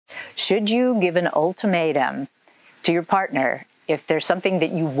Should you give an ultimatum to your partner if there's something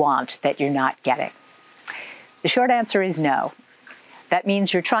that you want that you're not getting? The short answer is no. That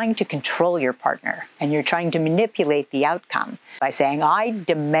means you're trying to control your partner and you're trying to manipulate the outcome by saying, I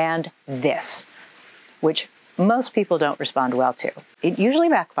demand this, which most people don't respond well to. It usually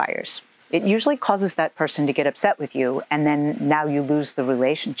backfires. It usually causes that person to get upset with you, and then now you lose the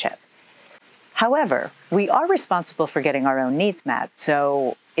relationship. However, we are responsible for getting our own needs met.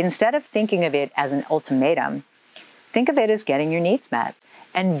 So instead of thinking of it as an ultimatum, think of it as getting your needs met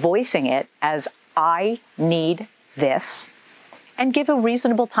and voicing it as, I need this, and give a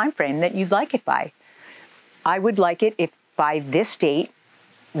reasonable time frame that you'd like it by. I would like it if by this date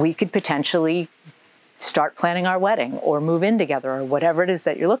we could potentially start planning our wedding or move in together or whatever it is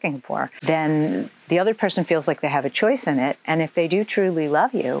that you're looking for. Then the other person feels like they have a choice in it. And if they do truly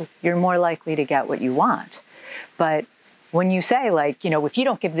love you, you're more likely to get what you want. But when you say, like, if you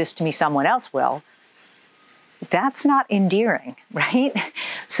don't give this to me, someone else will, that's not endearing, right?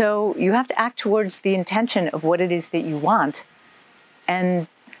 So you have to act towards the intention of what it is that you want. And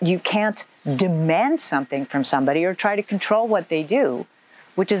you can't demand something from somebody or try to control what they do,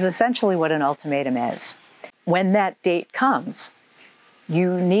 which is essentially what an ultimatum is. When that date comes,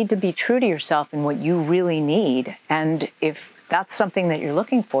 you need to be true to yourself and what you really need. And if that's something that you're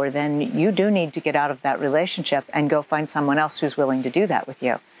looking for, then you do need to get out of that relationship and go find someone else who's willing to do that with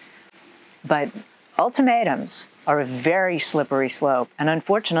you. But ultimatums are a very slippery slope. And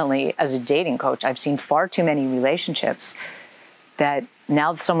unfortunately, as a dating coach, I've seen far too many relationships that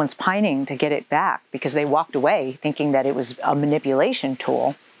now someone's pining to get it back because they walked away thinking that it was a manipulation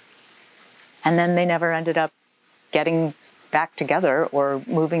tool. And then they never ended up getting back together or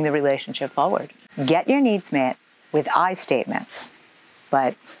moving the relationship forward. Get your needs met with I statements,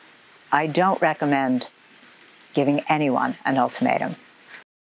 but I don't recommend giving anyone an ultimatum.